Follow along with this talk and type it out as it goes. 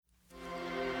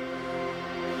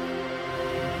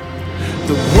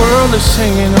the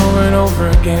singing over and over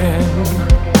again.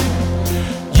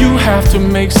 You have to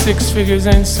make 6 figures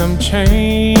and some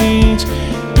change.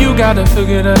 You gotta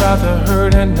forget about the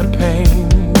hurt and the pain.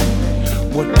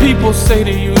 What people say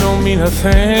to you don't mean a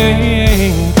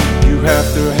thing. You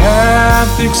have to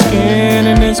have thick skin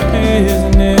in this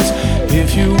business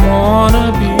if you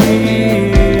wanna be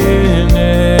in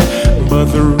it. But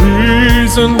the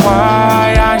reason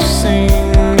why I sing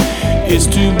is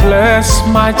to bless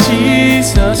my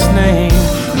Jesus' name.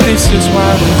 This is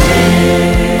why we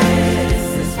sing.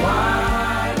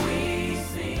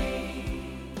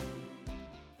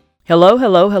 Hello,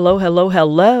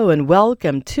 and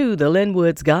welcome to the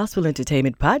Linwood's Gospel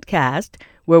Entertainment Podcast,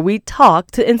 where we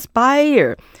talk to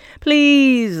inspire.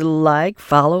 Please like,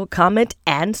 follow, comment,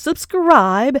 and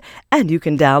subscribe, and you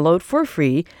can download for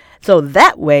free, so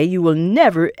that way you will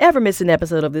never, ever miss an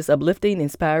episode of this uplifting,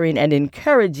 inspiring, and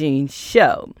encouraging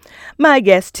show. My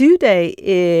guest today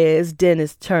is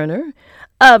Dennis Turner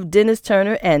of Dennis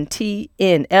Turner and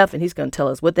TNF, and he's going to tell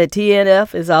us what that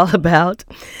TNF is all about.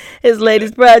 His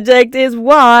latest project is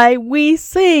Why We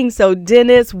Sing. So,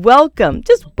 Dennis, welcome.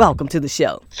 Just welcome to the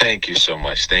show. Thank you so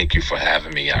much. Thank you for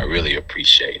having me. I really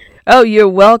appreciate it. Oh, you're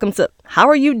welcome. So, how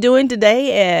are you doing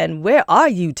today, and where are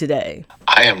you today?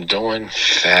 I am doing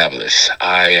fabulous.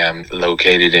 I am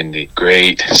located in the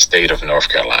great state of North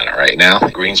Carolina right now,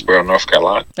 Greensboro, North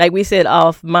Carolina. Like we said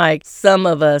off mic, some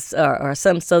of us, or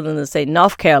some Southerners say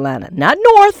North Carolina. Not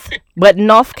North, but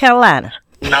North Carolina.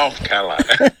 North Carolina.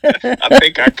 I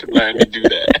think I could learn to do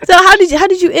that. So how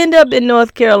did you end up in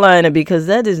North Carolina? Because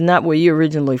that is not where you're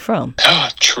originally from. Oh,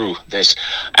 true. There's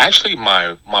actually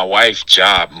my wife's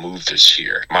job moved us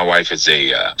here. My wife is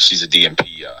she's a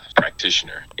DMP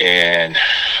practitioner, and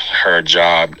her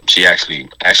job,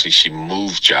 she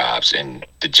moved jobs, and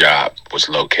the job was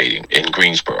located in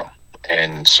Greensboro.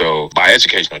 And so by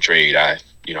educational trade, I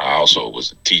also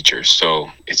was a teacher, so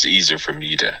it's easier for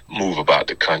me to move about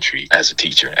the country as a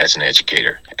teacher, as an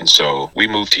educator. And so we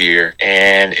moved here,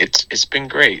 and it's been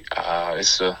great.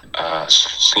 It's a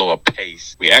slower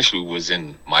pace. We actually was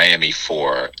in Miami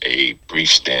for a brief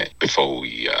stint before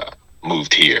we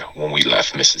moved here when we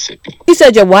left Mississippi. You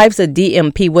said your wife's a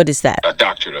DMP. What is that? A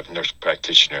doctorate of nurse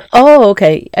practitioner. Oh,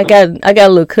 okay. I got a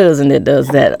little cousin that does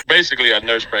that. Basically, a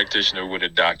nurse practitioner with a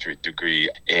doctorate degree,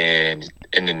 and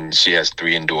then she has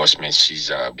 3 endorsements.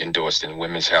 She's endorsed in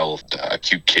women's health,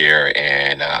 acute care,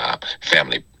 and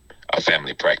family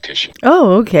practitioner.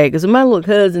 Oh, okay. Because my little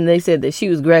cousin, they said that she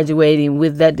was graduating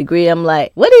with that degree. I'm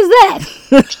like, what is that?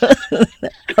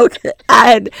 Okay.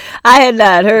 I had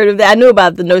not heard of that. I knew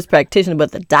about the nurse practitioner,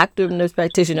 but the doctor of nurse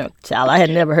practitioner, child, I had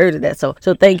never heard of that. So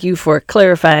thank you for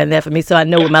clarifying that for me, so I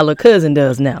know what my little cousin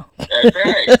does now. That's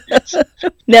right. Yes.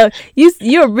 Now,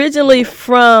 you're originally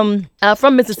from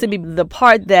Mississippi, the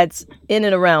part that's in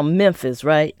and around Memphis,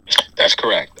 right? That's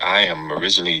correct. I am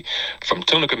originally from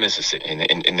Tunica, Mississippi, and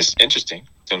it's interesting.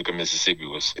 Tunica, Mississippi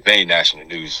made national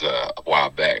news a while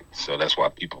back, so that's why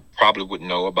people probably wouldn't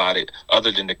know about it.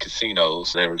 Other than the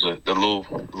casinos, there was the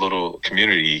little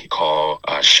community called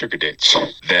Sugar Ditch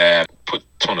that put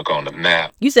Tunica on the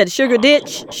map. You said Sugar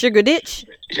Ditch? Sugar Ditch?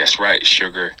 Yes, right,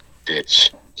 Sugar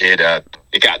Ditch.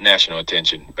 It got national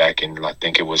attention back in, I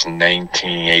think it was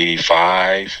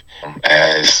 1985,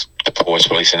 as the poorest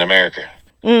place in America.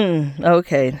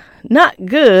 Okay. Not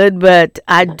good, but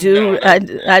I do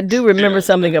remember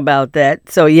something about that.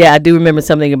 So yeah, I do remember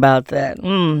something about that.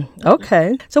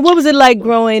 Okay. So what was it like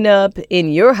growing up in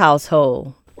your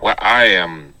household? Well, I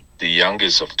am the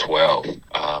youngest of 12.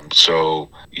 So,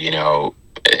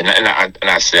 and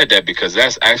I said that because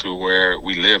that's actually where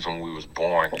we lived when we was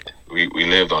born. We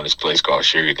lived on this place called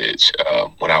Sugar Ditch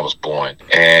when I was born.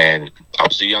 And I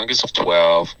was the youngest of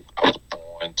 12. I was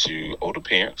born to older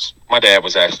parents. My dad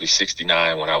was actually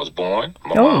 69 when I was born.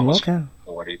 My mom was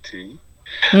 42.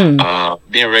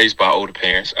 Being raised by older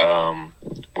parents,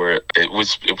 where it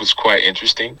was quite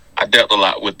interesting. I dealt a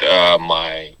lot with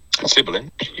my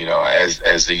sibling,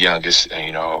 as the youngest,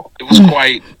 it was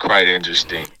quite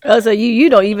interesting. Oh, so you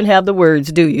don't even have the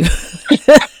words, do you?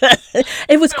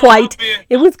 It was quite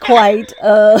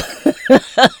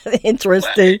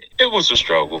interesting. It was a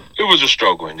struggle. It was a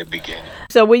struggle in the beginning.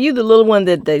 So were you the little one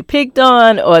that they picked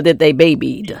on, or that they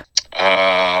babied?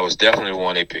 I was definitely the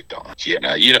one they picked on.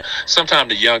 Yeah, sometimes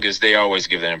the youngest, they always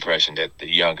give the impression that the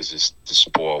youngest is the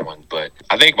spoiled one. But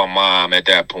I think my mom at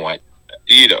that point,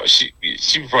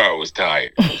 she probably was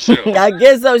tired. So I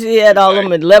guess so. She had all like,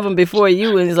 them 11 before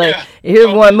you, and it's like, yeah,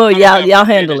 here's one more. I don't Y'all, have y'all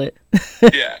the handle energy.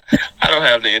 it. Yeah, I don't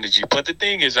have the energy. But the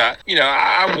thing is, I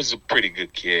was a pretty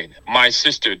good kid. My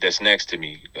sister that's next to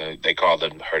me, they call her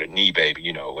the knee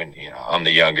baby. When I'm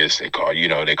the youngest, they call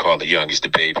the youngest the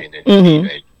baby and then the knee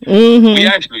baby. We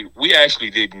Mm-hmm. actually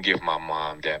didn't give my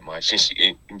mom that much,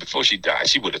 and before she died,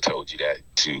 she would have told you that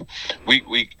too.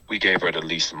 We gave her the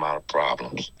least amount of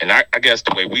problems, and I guess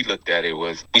the way we looked at it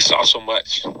was we saw so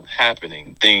much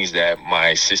happening, things that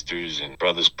my sisters and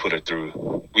brothers put her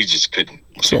through. We just couldn't,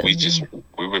 so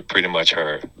we were pretty much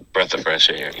her breath of fresh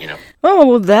air. Oh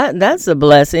well, that's a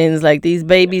blessing. It's like these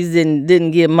babies didn't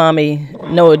give mommy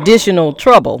no additional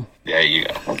trouble. There you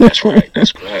go. That's right.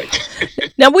 That's correct.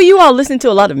 Now, were you all listening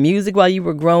to a lot of music while you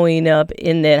were growing up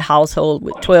in that household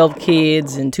with 12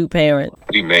 kids and two parents?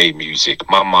 We made music.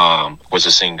 My mom was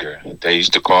a singer. They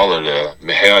used to call her the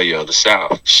Mahalia of the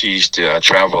South. She used to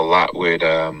travel a lot with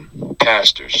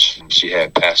pastors. She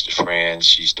had pastor friends.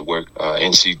 She used to work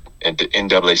at the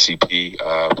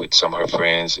NAACP with some of her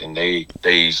friends, and they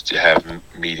used to have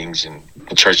meetings and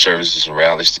church services and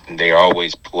rallies, and they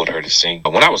always pulled her to sing.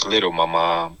 When I was little, my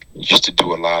mom used to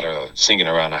do a lot of singing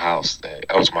around the house. That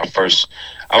was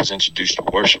I was introduced to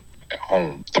worship at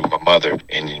home through my mother,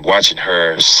 and watching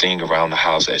her sing around the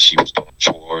house as she was doing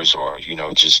chores or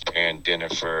just preparing dinner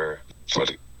for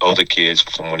the older kids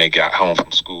from when they got home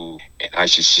from school. And I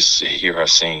just hear her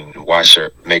sing, watch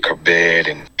her make her bed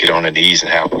and get on her knees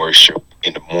and have worship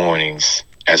in the mornings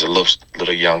as a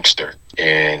little youngster.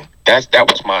 And that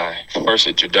was my first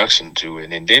introduction to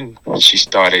it. And then she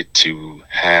started to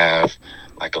have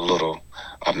like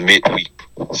a midweek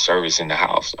service in the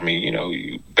house. I mean,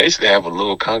 you basically have a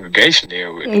little congregation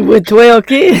there With 12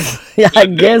 kids? Yeah, I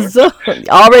guess so.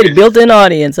 Already built-in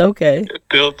audience. Okay.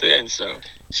 built in. So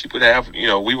she would have,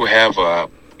 we would have,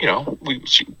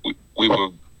 we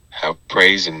would have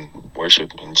praise and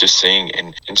worship and just sing.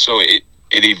 And so it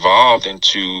evolved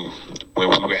into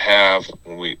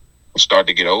when we start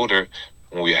to get older,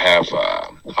 when we have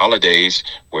holidays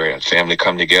where a family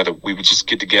come together, we would just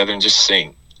get together and just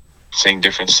sing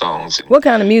different songs. What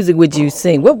kind of music would you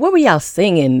sing? What were y'all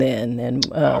singing then? And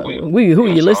who were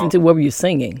you listening to? What were you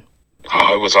singing?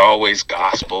 It was always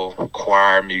gospel,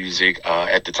 choir music.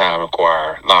 At the time, a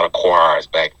lot of choirs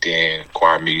back then,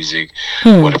 choir music.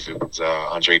 What if it was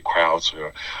Andre Crouch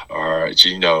or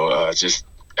just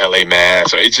L.A.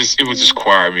 Mass? Or it was just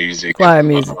choir music. Choir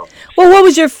music. Well, what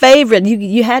was your favorite?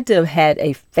 You had to have had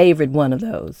a favorite one of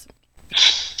those.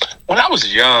 When I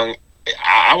was young,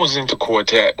 I was into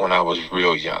quartet when I was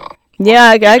real young. Yeah,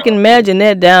 I can imagine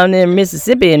that down there in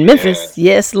Mississippi and Memphis.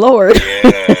 Yeah. Yes, Lord.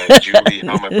 Yeah, Julie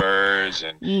Hummingbirds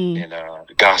and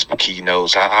the gospel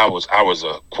keynotes. I was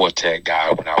a quartet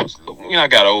guy when I was little. I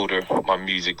got older, my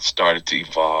music started to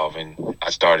evolve, and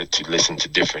I started to listen to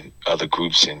different other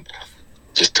groups, and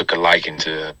just took a liking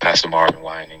to Pastor Marvin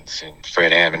Winans and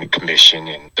Fred Hammond Commission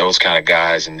and those kind of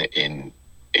guys, and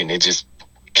it just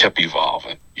kept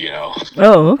evolving.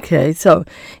 Oh, okay. So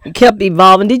it kept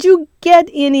evolving. Did you get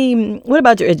what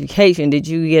about your education? Did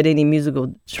you get any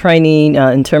musical training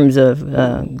in terms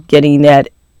of getting that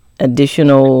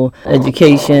additional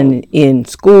education in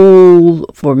school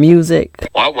for music?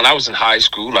 Well, when I was in high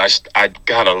school, I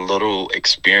got a little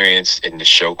experience in the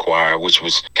show choir, which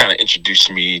was kind of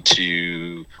introduced me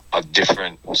to a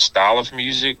different style of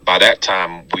music. By that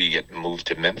time, we had moved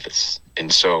to Memphis,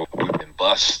 and so we've been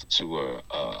bused to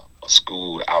a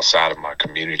school outside of my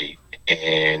community,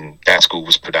 and that school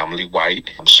was predominantly white.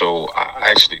 So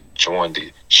I actually joined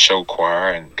the show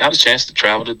choir and got a chance to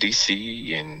travel to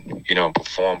DC and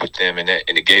perform with them, and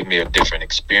it gave me a different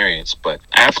experience. But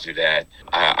after that,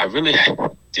 I really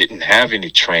didn't have any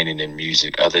training in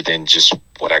music other than just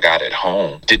what I got at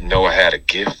home. Didn't know I had a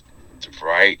gift to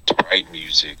write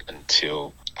music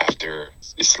until after.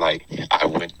 It's like I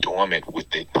went dormant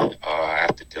with it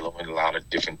after dealing with a lot of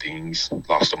different things,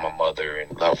 lost my mother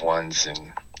and loved ones,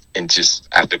 and just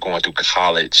after going through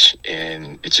college,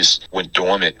 and it just went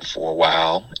dormant for a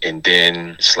while. And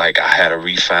then it's like I had a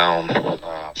refound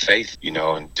faith,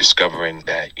 and discovering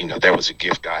that, there was a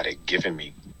gift God had given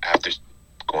me after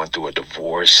going through a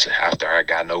divorce, after I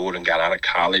got old and got out of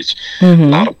college. A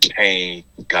lot of pain.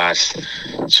 God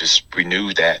just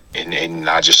renewed that, and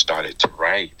I just started to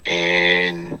write.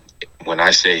 And when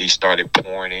I say he started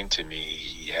pouring into me,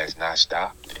 he has not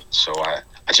stopped. So I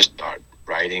just started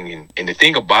writing, and the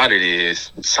thing about it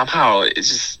is somehow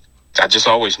I just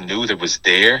always knew that was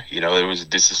there.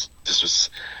 This was.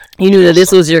 You knew that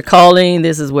this was your calling.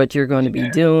 This is what you're going to be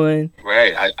doing.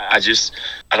 Right. I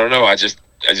don't know.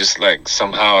 I just like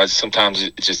somehow sometimes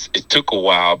it took a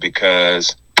while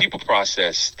because people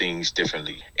process things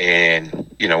differently. And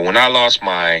when I lost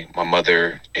my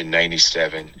mother in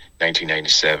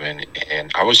 1997,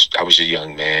 and I was a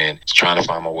young man trying to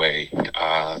find my way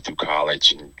through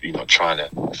college, and trying to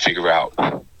figure out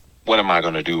what am I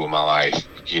going to do with my life,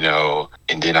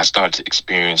 and then I started to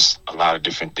experience a lot of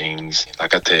different things.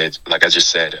 Like I just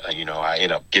said, I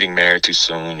ended up getting married too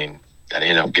soon, and I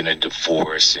ended up getting a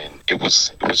divorce, and it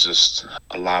was just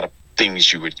a lot of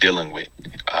things you were dealing with.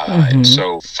 And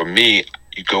so for me,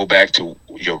 you go back to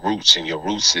your roots, and your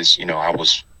roots is, I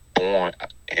was born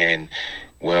and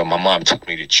well, my mom took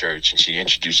me to church and she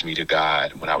introduced me to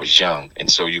God when I was young. And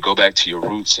so you go back to your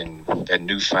roots and that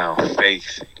newfound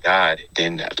faith in God,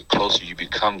 then the closer you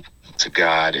become to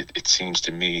God, it seems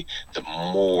to me, the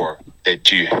more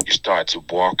that you start to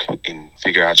walk and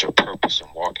figure out your purpose and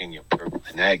walk in your purpose.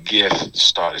 And that gift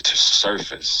started to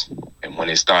surface. And when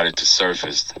it started to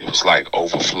surface, it was like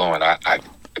overflowing. I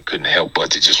couldn't help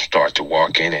but to just start to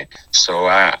walk in it. So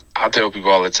I tell people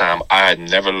all the time, I had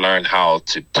never learned how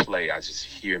to play. I just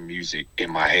hear music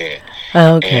in my head.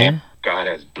 Okay. And God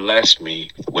has blessed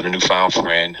me with a newfound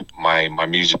friend, my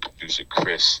music producer,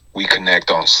 Chris. We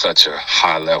connect on such a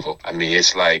high level. I mean,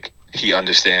 it's like he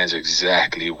understands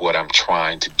exactly what I'm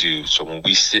trying to do. So when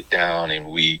we sit down and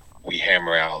we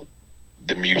hammer out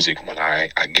the music, when I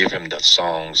give him the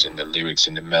songs and the lyrics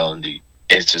and the melody,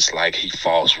 it's just like he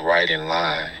falls right in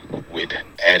line with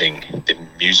adding the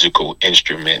musical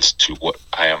instruments to what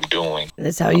I am doing.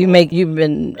 That's how you've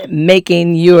been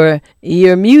making your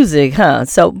music, huh?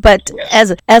 So, but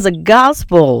Yes. as a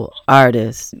gospel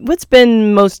artist, what's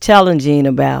been most challenging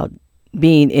about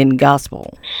being in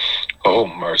gospel? Oh,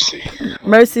 mercy.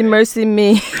 Mercy, mercy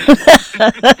me.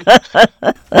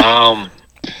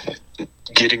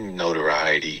 Getting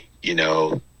notoriety,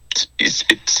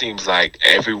 it seems like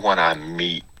everyone I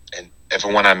meet and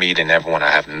everyone I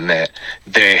have met,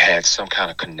 they had some kind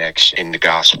of connection in the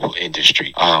gospel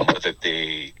industry. Whether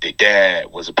their dad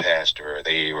was a pastor,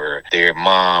 or their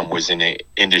mom was in the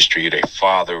industry, their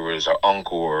father was an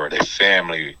uncle, or their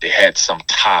family, they had some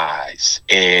ties.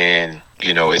 And,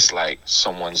 it's like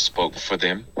someone spoke for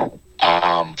them.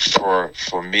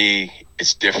 For me,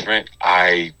 it's different.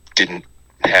 I didn't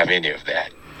have any of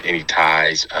that, any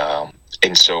ties.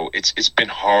 And so it's been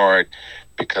hard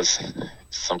because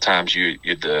sometimes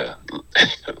you're the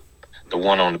the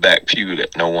one on the back pew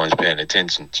that no one's paying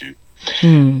attention to.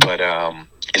 But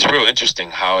it's real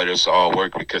interesting how it has all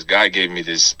worked because God gave me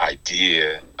this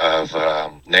idea of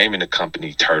naming the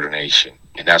company Turtle Nation.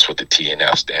 And that's what the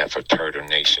TNF stand for, Turtle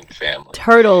Nation Family.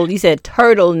 Turtle, you said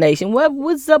Turtle Nation.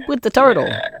 What's up with the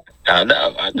turtle? I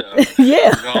know.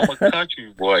 Yeah. I'm a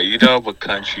country boy. I'm a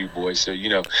country boy. So, I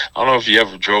don't know if you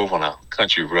ever drove on a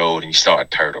country road and you saw a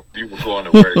turtle. You were going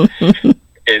to work.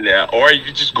 And or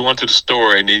you just go into the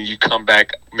store and then you come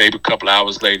back maybe a couple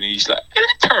hours later and you're like, hey,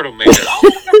 that turtle made it all the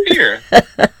way up here.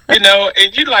 And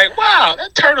you're like, wow,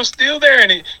 that turtle's still there.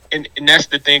 And that's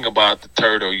the thing about the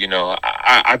turtle,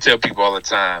 I tell people all the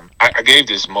time, I gave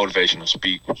this motivational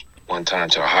speech one time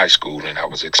to a high school, and I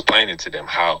was explaining to them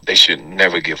how they should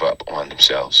never give up on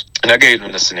themselves. And I gave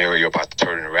them the scenario about the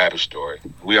turtle and the rabbit story.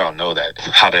 We all know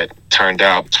how that turned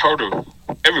out. Turtle,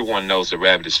 everyone knows the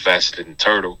rabbit is faster than the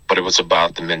turtle, but it was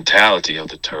about the mentality of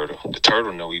the turtle. The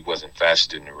turtle knew he wasn't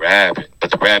faster than the rabbit,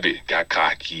 but the rabbit got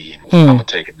cocky and I'm gonna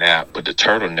take a nap. But the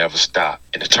turtle never stopped,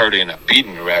 and the turtle ended up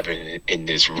beating the rabbit in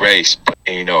this race.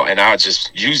 And I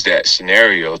just use that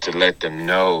scenario to let them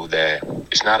know that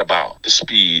it's not about the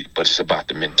speed, but it's about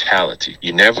the mentality.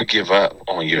 You never give up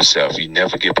on yourself. You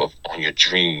never give up on your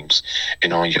dreams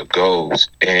and on your goals.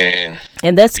 And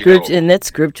that's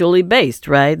scripturally based,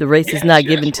 right? The race is not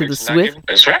given to the swift,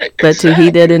 that's right, but to he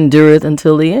that endureth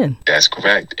until the end. That's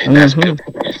correct, and that's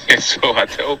biblical. And so I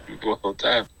tell people all the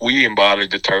time, we embody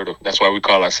the turtle. That's why we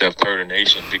call ourselves Turtle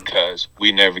Nation, because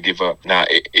we never give up. Now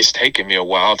it's taken me a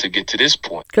while to get to this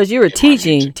point. Because you were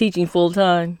teaching full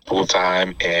time,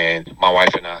 and my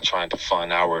wife and I trying to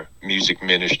fund our music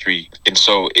ministry, and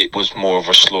so it was more of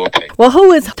a slower pace. Well,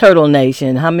 who is Turtle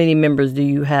Nation? How many members do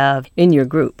you have in your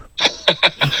group?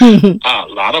 A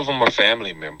lot of them are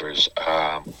family members.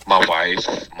 My wife,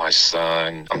 my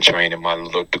son. I'm training my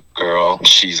little girl.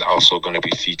 She's also going to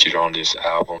be featured on this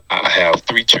album. I have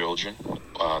 3 children.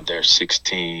 They're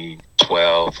 16,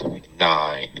 12,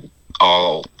 9.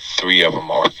 All 3 of them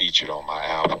are featured on my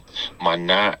album. My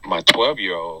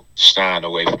 12-year-old shined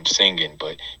away from singing,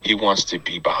 but he wants to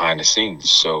be behind the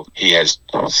scenes. So he has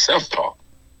self-taught.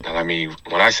 And I mean,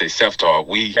 when I say self-taught,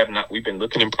 we've been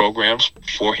looking in programs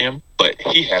for him, but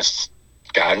he has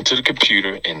gotten to the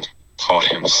computer and taught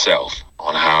himself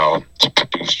on how to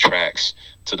produce tracks,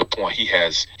 to the point he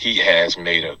has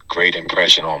made a great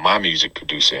impression on my music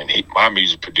producer. And my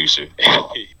music producer,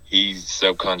 he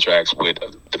subcontracts with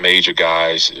the major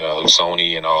guys,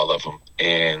 Sony and all of them.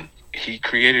 And he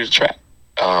created a track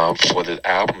for the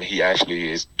album. He actually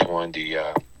is doing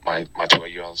my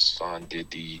 12-year-old son did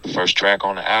the first track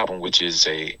on the album, which is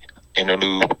a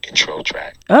interlude intro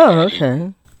track. Oh,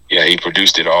 okay. He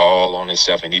produced it all on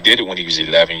himself, and he did it when he was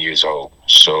 11 years old.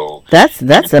 So that's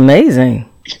amazing.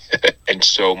 And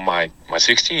so my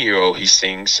 16-year-old, he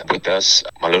sings with us.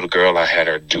 My little girl, I had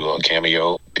her do a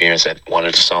cameo appearance at one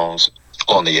of the songs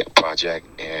on the project.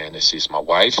 And this is my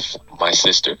wife, my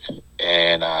sister,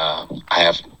 and I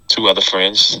have 2 other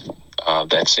friends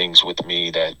that sings with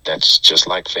me. That's just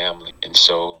like family. And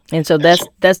so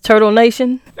that's Turtle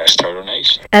Nation. That's Turtle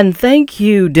Nation. And thank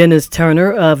you, Dennis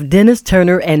Turner of Dennis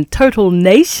Turner and Turtle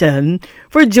Nation,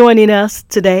 for joining us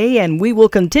today. And we will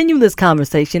continue this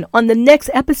conversation on the next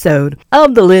episode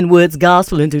of the Lynn Woods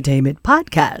Gospel Entertainment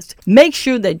Podcast. Make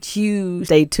sure that you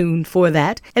stay tuned for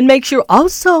that, and make sure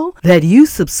also that you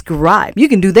subscribe. You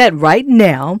can do that right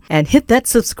now and hit that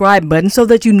subscribe button so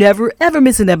that you never ever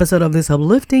miss an episode of this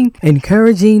uplifting,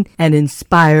 encouraging, and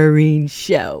inspiring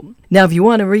show. Now, if you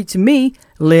want to reach me,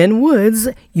 Lynn Woods,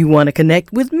 you want to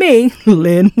connect with me,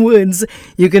 Lynn Woods,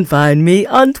 you can find me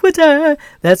on Twitter.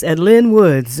 That's at Lynn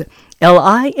Woods,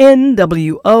 LINWOODS,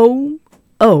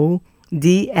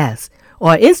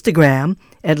 or Instagram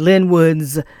at Lynn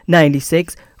Woods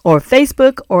 96, or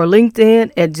Facebook or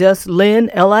LinkedIn at just Lynn,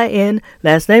 LIN,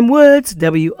 last name Woods,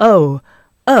 WOODS.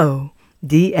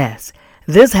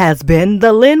 This has been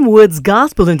the Lynn Woods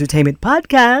Gospel Entertainment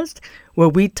Podcast, where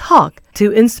we talk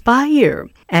to inspire.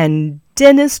 And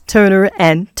Dennis Turner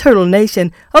and Turtle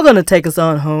Nation are going to take us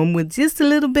on home with just a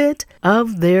little bit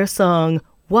of their song,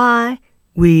 Why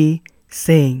We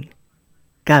Sing.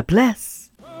 God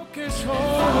bless. Focus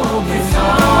on for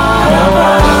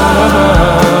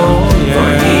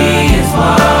He is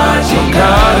watching.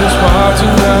 God is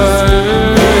watching us.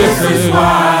 This is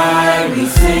why we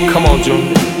sing. Come on,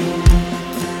 June.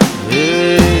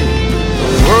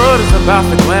 The world is about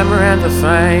the glamour and the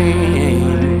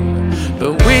fame,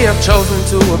 but we have chosen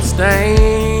to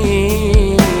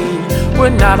abstain. We're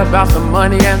not about the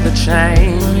money and the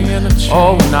chain.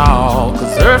 Oh no,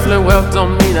 'cause earthly wealth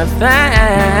don't mean a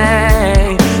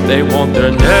thing. They want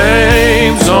their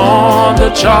names on the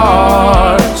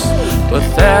charts, but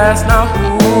that's not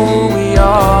who we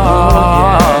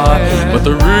are. But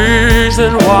the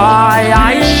reason why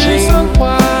I sing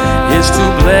is to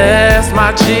bless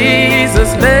my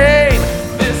Jesus' name.